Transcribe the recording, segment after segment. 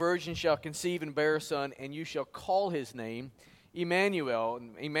virgin shall conceive and bear a son, and you shall call his name Emmanuel.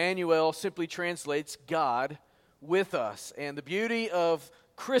 And Emmanuel simply translates God with us. And the beauty of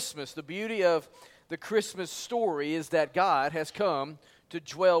Christmas, the beauty of the Christmas story is that God has come to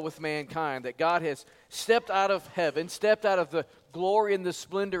dwell with mankind, that God has stepped out of heaven, stepped out of the glory and the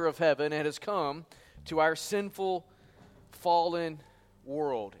splendor of heaven, and has come to our sinful, fallen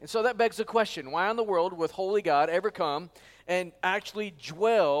world. And so that begs the question, why in the world would holy God ever come and actually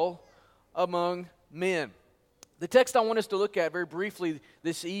dwell among men? The text I want us to look at very briefly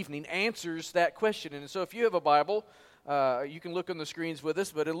this evening answers that question. And so if you have a Bible, you can look on the screens with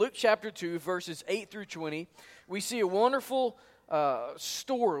us. But in Luke chapter 2, verses 8 through 20, we see a wonderful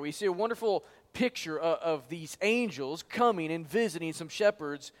story. We see a wonderful picture of these angels coming and visiting some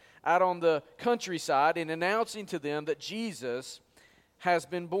shepherds out on the countryside and announcing to them that Jesus has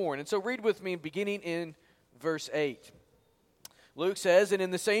been born. And so read with me beginning in verse 8. Luke says, "And in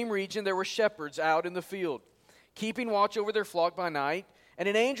the same region there were shepherds out in the field, keeping watch over their flock by night, and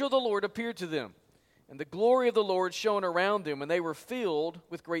an angel of the Lord appeared to them. And the glory of the Lord shone around them, and they were filled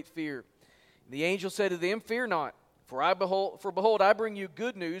with great fear. And the angel said to them, 'Fear not, for behold, I bring you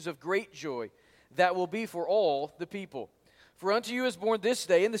good news of great joy, that will be for all the people. For unto you is born this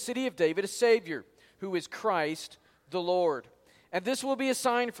day in the city of David a Savior, who is Christ the Lord. And this will be a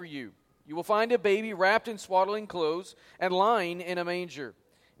sign for you. You will find a baby wrapped in swaddling clothes and lying in a manger.'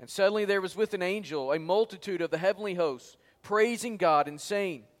 And suddenly there was with an angel a multitude of the heavenly hosts, praising God and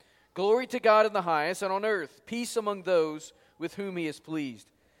saying, 'Glory to God in the highest, and on earth peace among those with whom he is pleased.'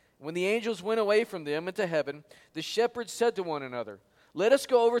 And when the angels went away from them into heaven, the shepherds said to one another, 'Let us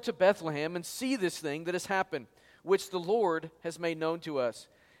go over to Bethlehem and see this thing that has happened, which the Lord has made known to us.'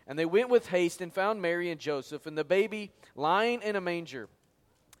 And they went with haste and found Mary and Joseph and the baby lying in a manger.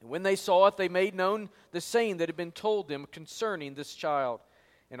 And when they saw it, they made known the saying that had been told them concerning this child.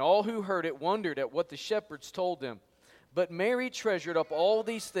 And all who heard it wondered at what the shepherds told them. But Mary treasured up all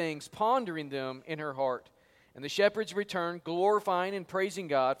these things, pondering them in her heart. And the shepherds returned, glorifying and praising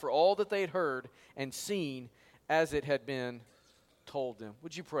God for all that they had heard and seen as it had been told them."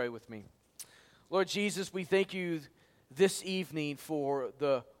 Would you pray with me? Lord Jesus, we thank you this evening for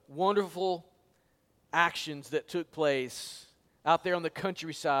the wonderful actions that took place out there on the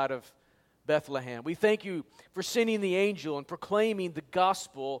countryside of Bethlehem. We thank you for sending the angel and proclaiming the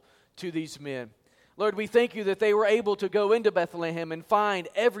gospel to these men. Lord, we thank you that they were able to go into Bethlehem and find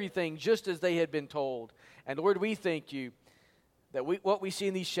everything just as they had been told. And Lord, we thank you that what we see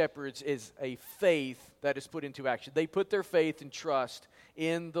in these shepherds is a faith that is put into action. They put their faith and trust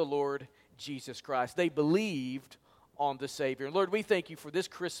in the Lord Jesus Christ. They believed on the Savior. And Lord, we thank you for this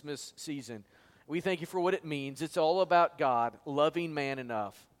Christmas season. We thank you for what it means. It's all about God loving man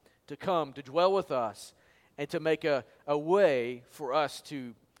enough to come, to dwell with us, and to make a way for us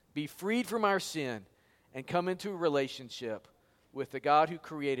to be freed from our sin and come into a relationship with the God who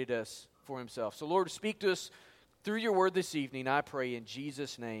created us for himself. So Lord, speak to us through your word this evening, I pray in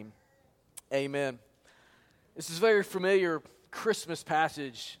Jesus' name. Amen. This is a very familiar Christmas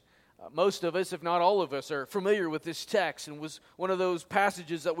passage. Most of us, if not all of us, are familiar with this text and was one of those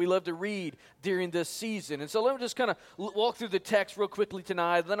passages that we love to read during this season. And so let me just kind of walk through the text real quickly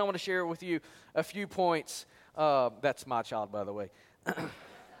tonight. Then I want to share with you a few points. That's my child, by the way.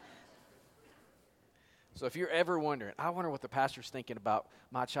 So if you're ever wondering, I wonder what the pastor's thinking about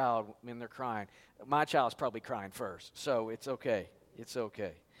my child when they're crying. My child's probably crying first, so it's okay. It's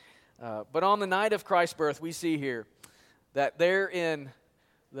okay. But on the night of Christ's birth, we see here that there in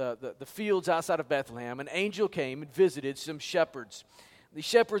the fields outside of Bethlehem, an angel came and visited some shepherds. The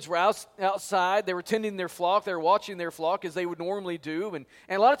shepherds were outside. They were tending their flock. They were watching their flock as they would normally do. And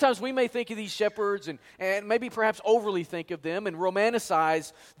a lot of times we may think of these shepherds and maybe perhaps overly think of them and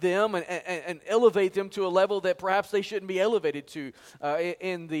romanticize them and elevate them to a level that perhaps they shouldn't be elevated to.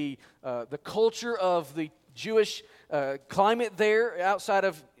 In the culture of the Jewish climate there outside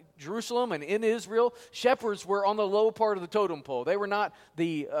of Jerusalem and in Israel, shepherds were on the low part of the totem pole. They were not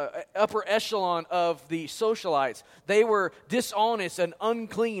the upper echelon of the socialites. They were dishonest and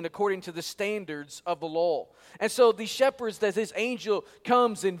unclean according to the standards of the law. And so the shepherds that this angel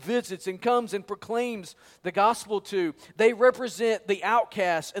comes and visits and comes and proclaims the gospel to, they represent the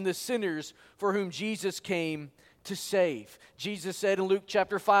outcasts and the sinners for whom Jesus came to save. Jesus said in Luke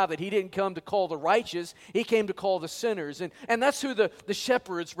chapter 5 that he didn't come to call the righteous, he came to call the sinners. And that's who the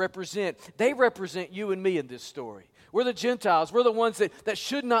shepherds represent. They represent you and me in this story. We're the Gentiles. We're the ones that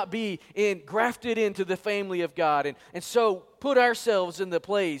should not be grafted into the family of God. And so put ourselves in the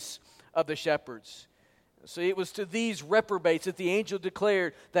place of the shepherds. So it was to these reprobates that the angel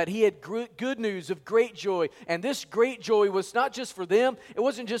declared that he had good news of great joy. And this great joy was not just for them. It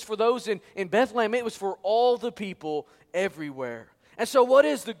wasn't just for those in Bethlehem. It was for all the people everywhere. And so what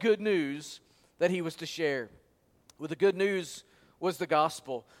is the good news that he was to share? Well, the good news was the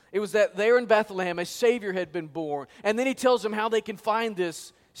gospel. It was that there in Bethlehem a Savior had been born. And then he tells them how they can find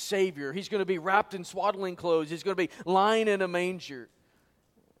this Savior. He's going to be wrapped in swaddling clothes. He's going to be lying in a manger.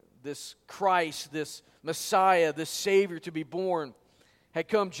 This Christ, this Messiah, this Savior to be born had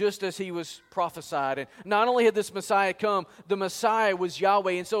come just as he was prophesied. And not only had this Messiah come, the Messiah was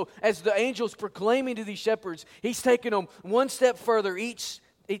Yahweh. And so as the angel's proclaiming to these shepherds, he's taking them one step further each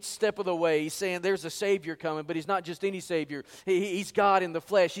step of the way. He's saying there's a Savior coming, but he's not just any Savior. He's God in the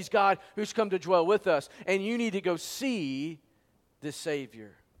flesh. He's God who's come to dwell with us. And you need to go see this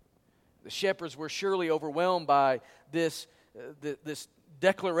Savior. The shepherds were surely overwhelmed by this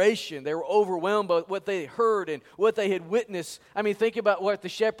declaration. They were overwhelmed by what they heard and what they had witnessed. I mean, think about what the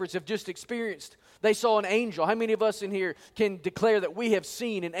shepherds have just experienced. They saw an angel. How many of us in here can declare that we have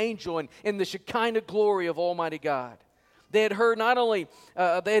seen an angel in the Shekinah glory of Almighty God? They had heard not only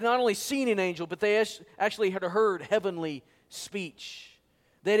seen an angel, but they actually had heard heavenly speech.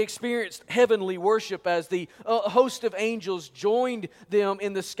 They had experienced heavenly worship as the host of angels joined them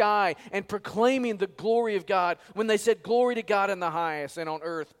in the sky and proclaiming the glory of God when they said, "Glory to God in the highest, and on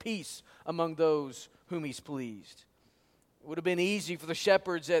earth peace among those whom He's pleased." It would have been easy for the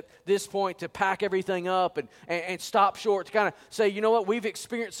shepherds at this point to pack everything up and stop short, to kind of say, you know what, we've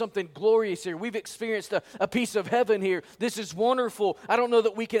experienced something glorious here. We've experienced a piece of heaven here. This is wonderful. I don't know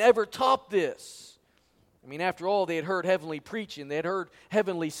that we can ever top this. I mean, after all, they had heard heavenly preaching. They had heard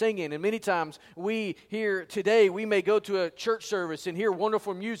heavenly singing. And many times we here today, we may go to a church service and hear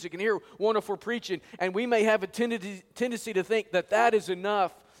wonderful music and hear wonderful preaching. And we may have a tendency to think that that is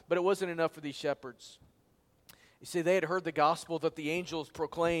enough, but it wasn't enough for these shepherds. You see, they had heard the gospel that the angels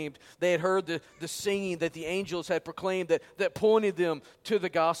proclaimed. They had heard the singing that the angels had proclaimed that pointed them to the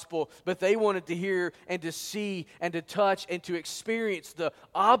gospel. But they wanted to hear and to see and to touch and to experience the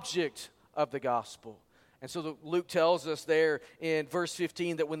object of the gospel. And so Luke tells us there in verse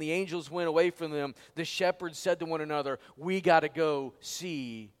 15 that when the angels went away from them, the shepherds said to one another, "We got to go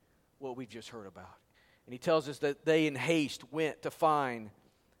see what we've just heard about." And he tells us that they in haste went to find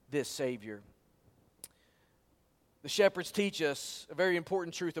this Savior. The shepherds teach us a very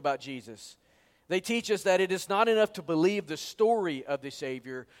important truth about Jesus. They teach us that it is not enough to believe the story of the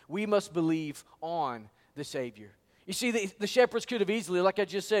Savior. We must believe on the Savior. You see, the shepherds could have easily, like I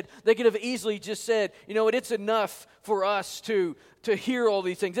just said, they could have easily just said, you know what, it's enough for us to hear all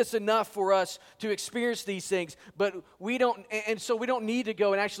these things. It's enough for us to experience these things. But we don't, and so we don't need to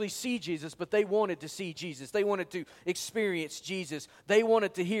go and actually see Jesus, but they wanted to see Jesus. They wanted to experience Jesus. They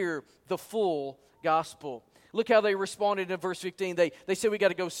wanted to hear the full gospel. Look how they responded in verse 15. They said, we got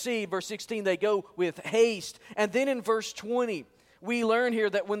to go see. Verse 16, they go with haste. And then in verse 20, we learn here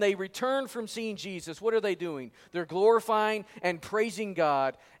that when they return from seeing Jesus, what are they doing? They're glorifying and praising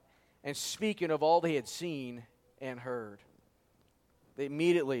God and speaking of all they had seen and heard. They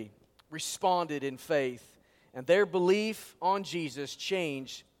immediately responded in faith, and their belief on Jesus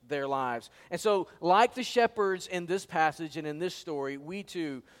changed their lives. And so, like the shepherds in this passage and in this story, we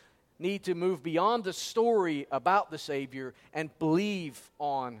too need to move beyond the story about the Savior and believe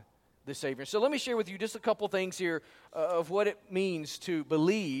on the Savior. So let me share with you just a couple things here of what it means to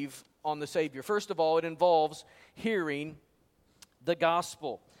believe on the Savior. First of all, it involves hearing the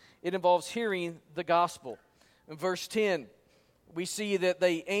gospel. It involves hearing the gospel. In verse 10, we see that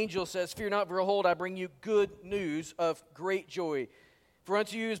the angel says, "Fear not, behold, I bring you good news of great joy. For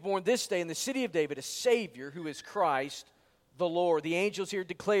unto you is born this day in the city of David a Savior, who is Christ the Lord." The angels here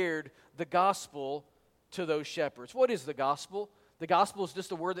declared the gospel to those shepherds. What is the gospel? The gospel is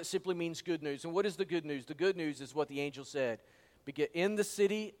just a word that simply means good news. And what is the good news? The good news is what the angel said. In the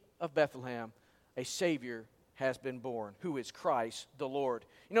city of Bethlehem, a Savior has been born, who is Christ the Lord.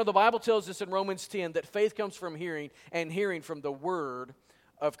 You know, the Bible tells us in Romans 10 that faith comes from hearing, and hearing from the word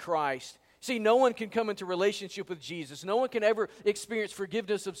of Christ. See, no one can come into relationship with Jesus. No one can ever experience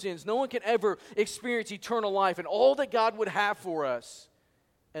forgiveness of sins. No one can ever experience eternal life and all that God would have for us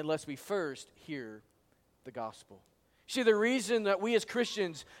unless we first hear the gospel. See, the reason that we as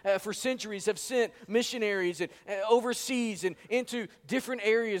Christians for centuries have sent missionaries overseas and into different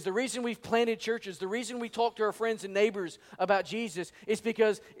areas, the reason we've planted churches, the reason we talk to our friends and neighbors about Jesus is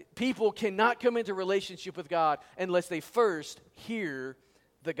because people cannot come into relationship with God unless they first hear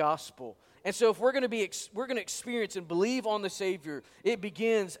the gospel. And so if we're going to experience and believe on the Savior, it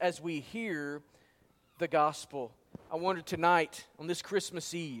begins as we hear the gospel. I wonder tonight, on this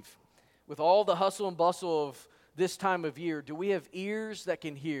Christmas Eve, with all the hustle and bustle of this time of year, do we have ears that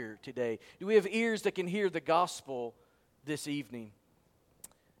can hear today? Do we have ears that can hear the gospel this evening?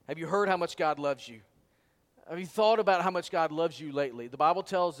 Have you heard how much God loves you? Have you thought about how much God loves you lately? The Bible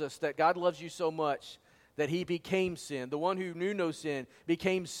tells us that God loves you so much that He became sin. The one who knew no sin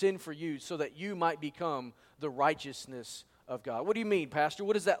became sin for you so that you might become the righteousness of God. What do you mean, Pastor?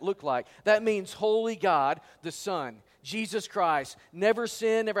 What does that look like? That means holy God, the Son, Jesus Christ, never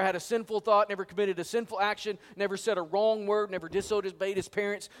sinned, never had a sinful thought, never committed a sinful action, never said a wrong word, never disobeyed His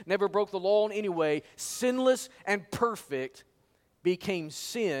parents, never broke the law in any way, sinless and perfect, became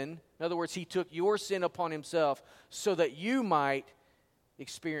sin. In other words, He took your sin upon Himself so that you might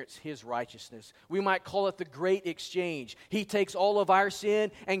experience His righteousness. We might call it the great exchange. He takes all of our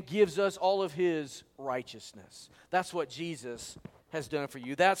sin and gives us all of His righteousness. That's what Jesus has done for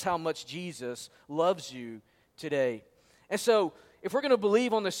you. That's how much Jesus loves you today. And so, if we're going to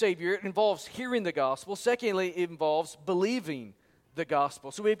believe on the Savior, it involves hearing the gospel. Secondly, it involves believing the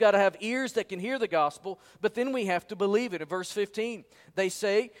gospel. So we've got to have ears that can hear the gospel, but then we have to believe it. In verse 15, they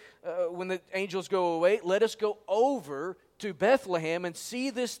say, when the angels go away, let us go over to Bethlehem and see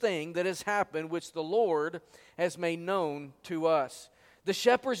this thing that has happened, which the Lord has made known to us. The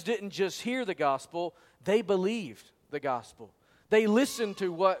shepherds didn't just hear the gospel, they believed the gospel. They listened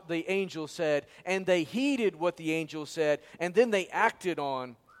to what the angel said, and they heeded what the angel said, and then they acted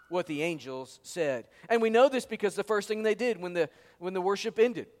on what the angels said. And we know this because the first thing they did when the worship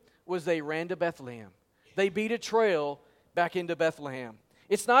ended was they ran to Bethlehem. They beat a trail back into Bethlehem.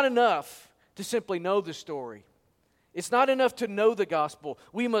 It's not enough to simply know the story. It's not enough to know the gospel.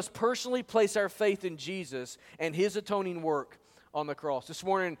 We must personally place our faith in Jesus and His atoning work on the cross. This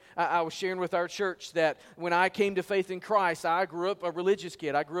morning, I was sharing with our church that when I came to faith in Christ, I grew up a religious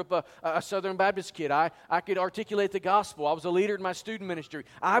kid. I grew up a Southern Baptist kid. I could articulate the gospel. I was a leader in my student ministry.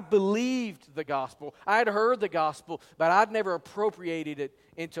 I believed the gospel. I had heard the gospel, but I'd never appropriated it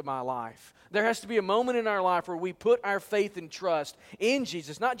into my life. There has to be a moment in our life where we put our faith and trust in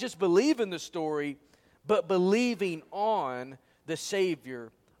Jesus, not just believing the story, but believing on the Savior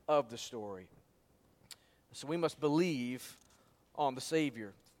of the story. So we must believe on the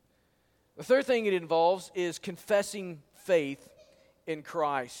Savior. The third thing it involves is confessing faith in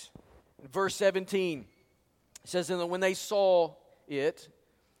Christ. In verse 17, it says, and when they saw it,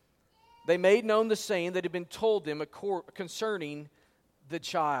 they made known the saying that had been told them concerning the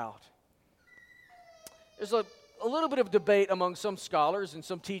child. There's a little bit of debate among some scholars and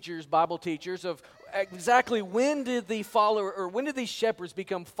some teachers, Bible teachers, of exactly when did these shepherds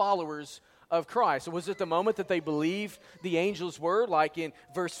become followers of Christ? Was it the moment that they believed the angel's word, like in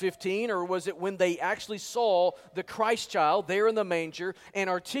verse 15, or was it when they actually saw the Christ child there in the manger and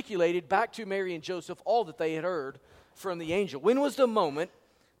articulated back to Mary and Joseph all that they had heard from the angel? When was the moment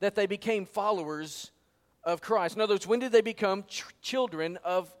that they became followers of Christ? In other words, when did they become children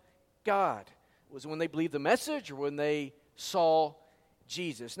of God? Was it when they believed the message or when they saw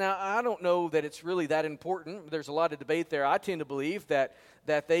Jesus? Now, I don't know that it's really that important. There's a lot of debate there. I tend to believe that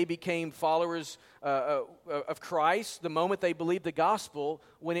they became followers of Christ the moment they believed the gospel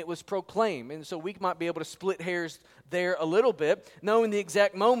when it was proclaimed. And so we might be able to split hairs there a little bit. Knowing the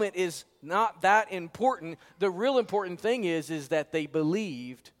exact moment is not that important. The real important thing is that they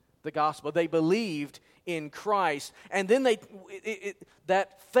believed the gospel. They believed in Christ. And then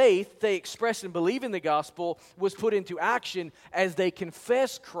that faith they expressed in believing the gospel was put into action as they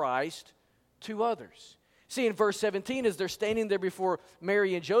confessed Christ to others. See, in verse 17, as they're standing there before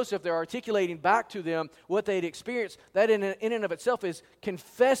Mary and Joseph, they're articulating back to them what they'd experienced. That in and of itself is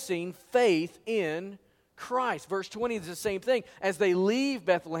confessing faith in Christ. Verse 20 is the same thing. As they leave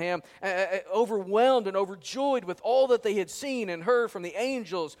Bethlehem, overwhelmed and overjoyed with all that they had seen and heard from the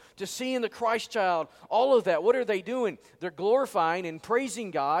angels, to seeing the Christ child, all of that, what are they doing? They're glorifying and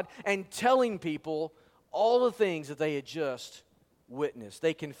praising God and telling people all the things that they had just witnessed.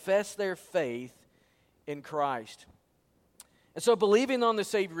 They confess their faith in Christ. And so believing on the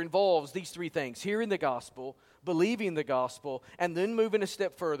Savior involves these three things: hearing the gospel, believing the gospel, and then moving a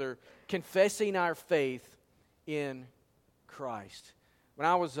step further, confessing our faith in Christ. When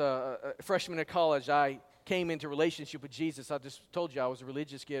I was a freshman in college, I came into relationship with Jesus. I just told you I was a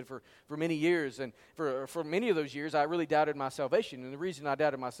religious kid for many years, and for many of those years, I really doubted my salvation. And the reason I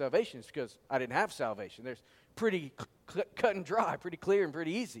doubted my salvation is because I didn't have salvation. There's pretty cut and dry, pretty clear and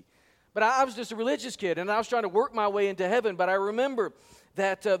pretty easy. But I was just a religious kid, and I was trying to work my way into heaven. But I remember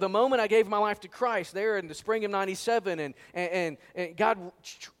that the moment I gave my life to Christ there in the spring of 97, and God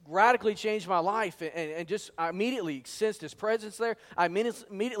radically changed my life, and just I immediately sensed His presence there. I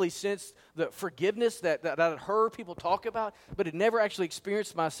immediately sensed the forgiveness that I'd heard people talk about, but had never actually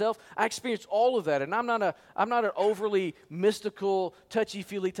experienced myself. I experienced all of that, and I'm not an overly mystical,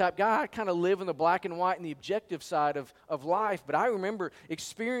 touchy-feely type guy. I kind of live in the black and white and the objective side of life, but I remember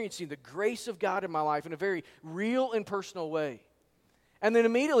experiencing the grace of God in my life in a very real and personal way. And then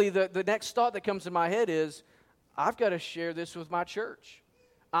immediately the next thought that comes to my head is, I've got to share this with my church.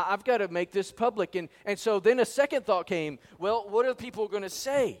 I've got to make this public. And so then a second thought came, well, what are people going to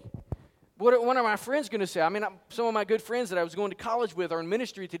say? What are my friends going to say? I mean, some of my good friends that I was going to college with are in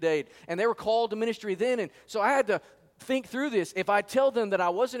ministry today, and they were called to ministry then. And so I had to think through this. If I tell them that I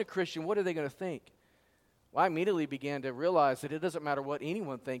wasn't a Christian, what are they going to think? Well, I immediately began to realize that it doesn't matter what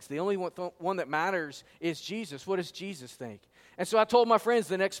anyone thinks. The only one that matters is Jesus. What does Jesus think? And so I told my friends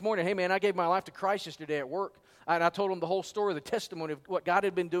the next morning, hey, man, I gave my life to Christ yesterday at work. And I told them the whole story, the testimony of what God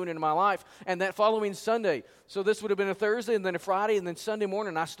had been doing in my life. And that following Sunday, so this would have been a Thursday and then a Friday, and then Sunday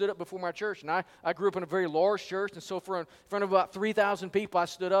morning, I stood up before my church. And I grew up in a very large church, and so in front of about 3,000 people, I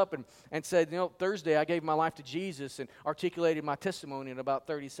stood up and said, Thursday I gave my life to Jesus, and articulated my testimony in about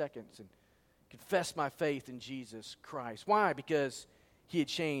 30 seconds and confessed my faith in Jesus Christ. Why? Because He had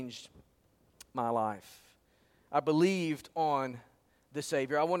changed my life. I believed on the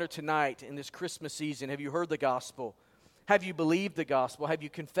Savior. I wonder tonight, in this Christmas season, have you heard the gospel? Have you believed the gospel? Have you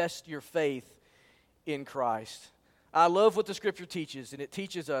confessed your faith in Christ? I love what the Scripture teaches, and it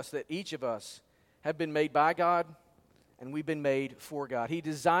teaches us that each of us have been made by God, and we've been made for God. He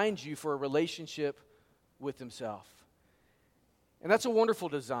designed you for a relationship with Himself. And that's a wonderful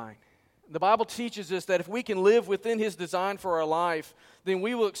design. The Bible teaches us that if we can live within His design for our life, then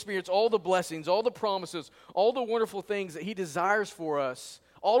we will experience all the blessings, all the promises, all the wonderful things that He desires for us.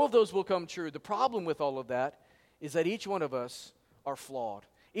 All of those will come true. The problem with all of that is that each one of us are flawed.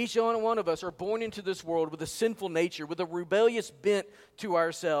 Each one of us are born into this world with a sinful nature, with a rebellious bent to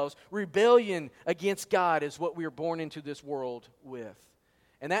ourselves. Rebellion against God is what we are born into this world with.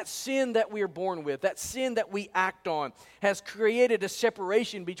 And that sin that we are born with, that sin that we act on, has created a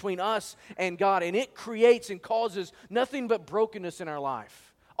separation between us and God. And it creates and causes nothing but brokenness in our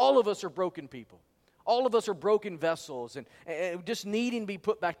life. All of us are broken people. All of us are broken vessels and just needing to be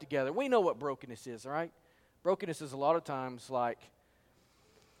put back together. We know what brokenness is, all right? Brokenness is a lot of times like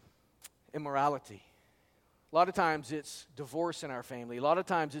immorality. A lot of times it's divorce in our family. A lot of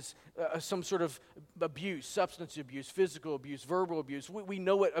times it's some sort of abuse, substance abuse, physical abuse, verbal abuse. We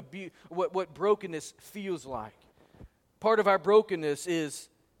know what brokenness feels like. Part of our brokenness is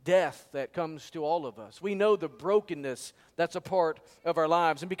death that comes to all of us. We know the brokenness that's a part of our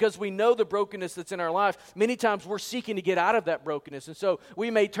lives. And because we know the brokenness that's in our life, many times we're seeking to get out of that brokenness. And so we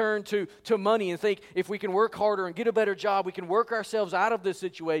may turn to money and think if we can work harder and get a better job, we can work ourselves out of this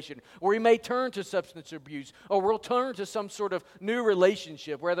situation. Or we may turn to substance abuse, or we'll turn to some sort of new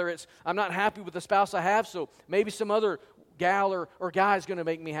relationship, whether it's I'm not happy with the spouse I have, so maybe some other gal or guy is going to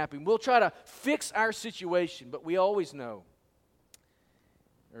make me happy. We'll try to fix our situation, but we always know,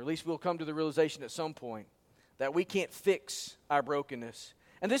 or at least we'll come to the realization at some point, that we can't fix our brokenness.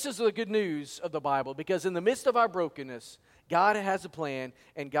 And this is the good news of the Bible, because in the midst of our brokenness, God has a plan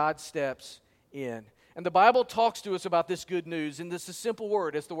and God steps in. And the Bible talks to us about this good news, and this is a simple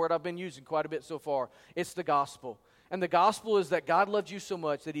word. It's the word I've been using quite a bit so far. It's the gospel. And the gospel is that God loved you so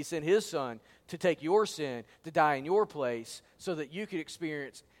much that He sent His Son to take your sin, to die in your place, so that you could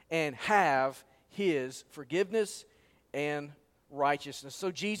experience and have His forgiveness and righteousness.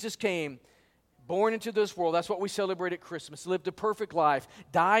 So Jesus came, born into this world. That's what we celebrate at Christmas. Lived a perfect life,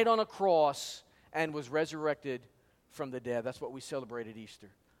 died on a cross, and was resurrected from the dead. That's what we celebrate at Easter.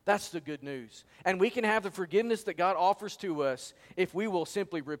 That's the good news. And we can have the forgiveness that God offers to us if we will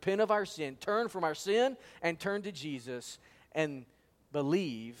simply repent of our sin, turn from our sin, and turn to Jesus and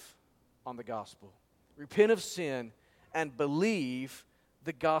believe on the gospel. Repent of sin and believe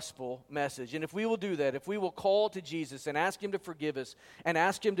the gospel message. And if we will do that, if we will call to Jesus and ask Him to forgive us and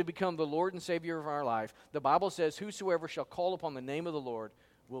ask Him to become the Lord and Savior of our life, the Bible says, whosoever shall call upon the name of the Lord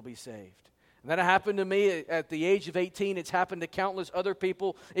will be saved. And that happened to me at the age of 18. It's happened to countless other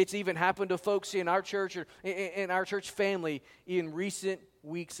people. It's even happened to folks in our church or in our church family in recent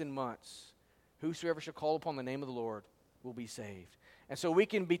weeks and months. Whosoever shall call upon the name of the Lord will be saved. And so we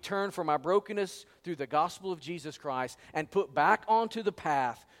can be turned from our brokenness through the gospel of Jesus Christ and put back onto the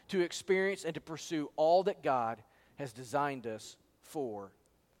path to experience and to pursue all that God has designed us for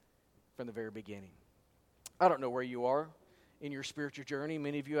from the very beginning. I don't know where you are in your spiritual journey.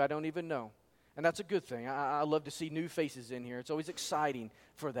 Many of you I don't even know. And that's a good thing. I love to see new faces in here. It's always exciting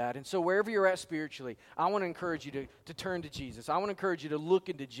for that. And so wherever you're at spiritually, I want to encourage you to turn to Jesus. I want to encourage you to look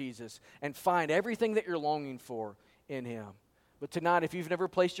into Jesus and find everything that you're longing for in Him. But tonight, if you've never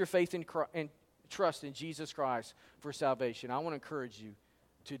placed your faith and trust in Jesus Christ for salvation, I want to encourage you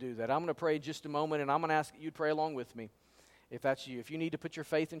to do that. I'm going to pray in just a moment, and I'm going to ask that you pray along with me if that's you. If you need to put your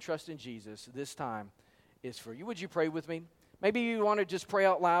faith and trust in Jesus, this time is for you. Would you pray with me? Maybe you want to just pray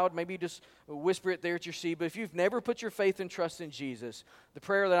out loud. Maybe you just whisper it there at your seat. But if you've never put your faith and trust in Jesus, the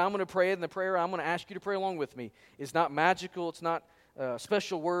prayer that I'm going to pray and the prayer I'm going to ask you to pray along with me is not magical. It's not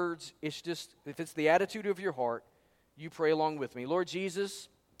special words. It's just, if it's the attitude of your heart, you pray along with me. Lord Jesus,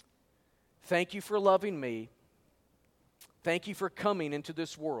 thank you for loving me. Thank you for coming into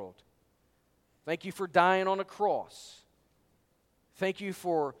this world. Thank you for dying on a cross. Thank you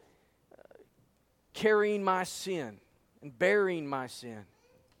for carrying my sin and bearing my sin.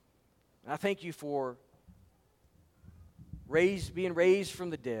 And I thank you for being raised from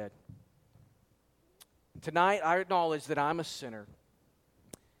the dead. Tonight, I acknowledge that I'm a sinner.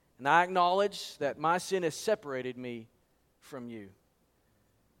 And I acknowledge that my sin has separated me from you.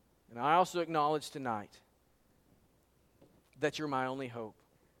 And I also acknowledge tonight that you're my only hope.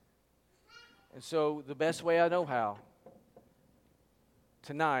 And so, the best way I know how,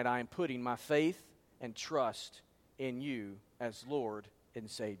 tonight I am putting my faith and trust in you as Lord and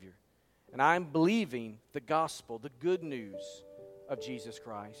Savior. And I'm believing the gospel, the good news of Jesus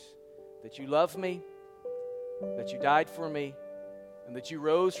Christ, that you love me, that you died for me, and that you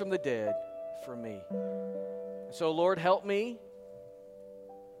rose from the dead for me. And so, Lord, help me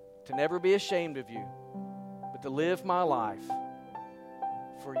to never be ashamed of you, but to live my life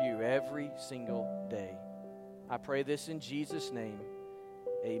for you every single day. I pray this in Jesus' name.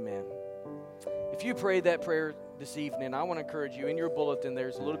 Amen. If you prayed that prayer this evening, I want to encourage you, in your bulletin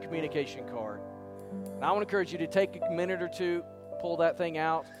there's a little communication card. And I want to encourage you to take a minute or two, pull that thing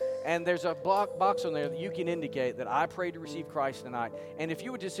out, and there's a box on there that you can indicate that I prayed to receive Christ tonight. And if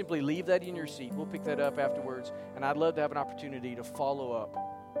you would just simply leave that in your seat, we'll pick that up afterwards, and I'd love to have an opportunity to follow up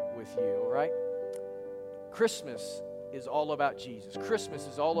with you, all right? Christmas is all about Jesus. Christmas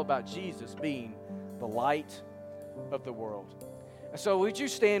is all about Jesus being the light of the world. And so would you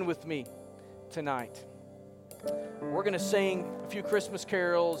stand with me tonight? We're going to sing a few Christmas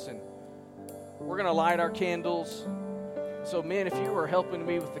carols, and we're going to light our candles. So, men, if you are helping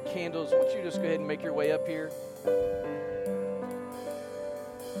me with the candles, why don't you just go ahead and make your way up here?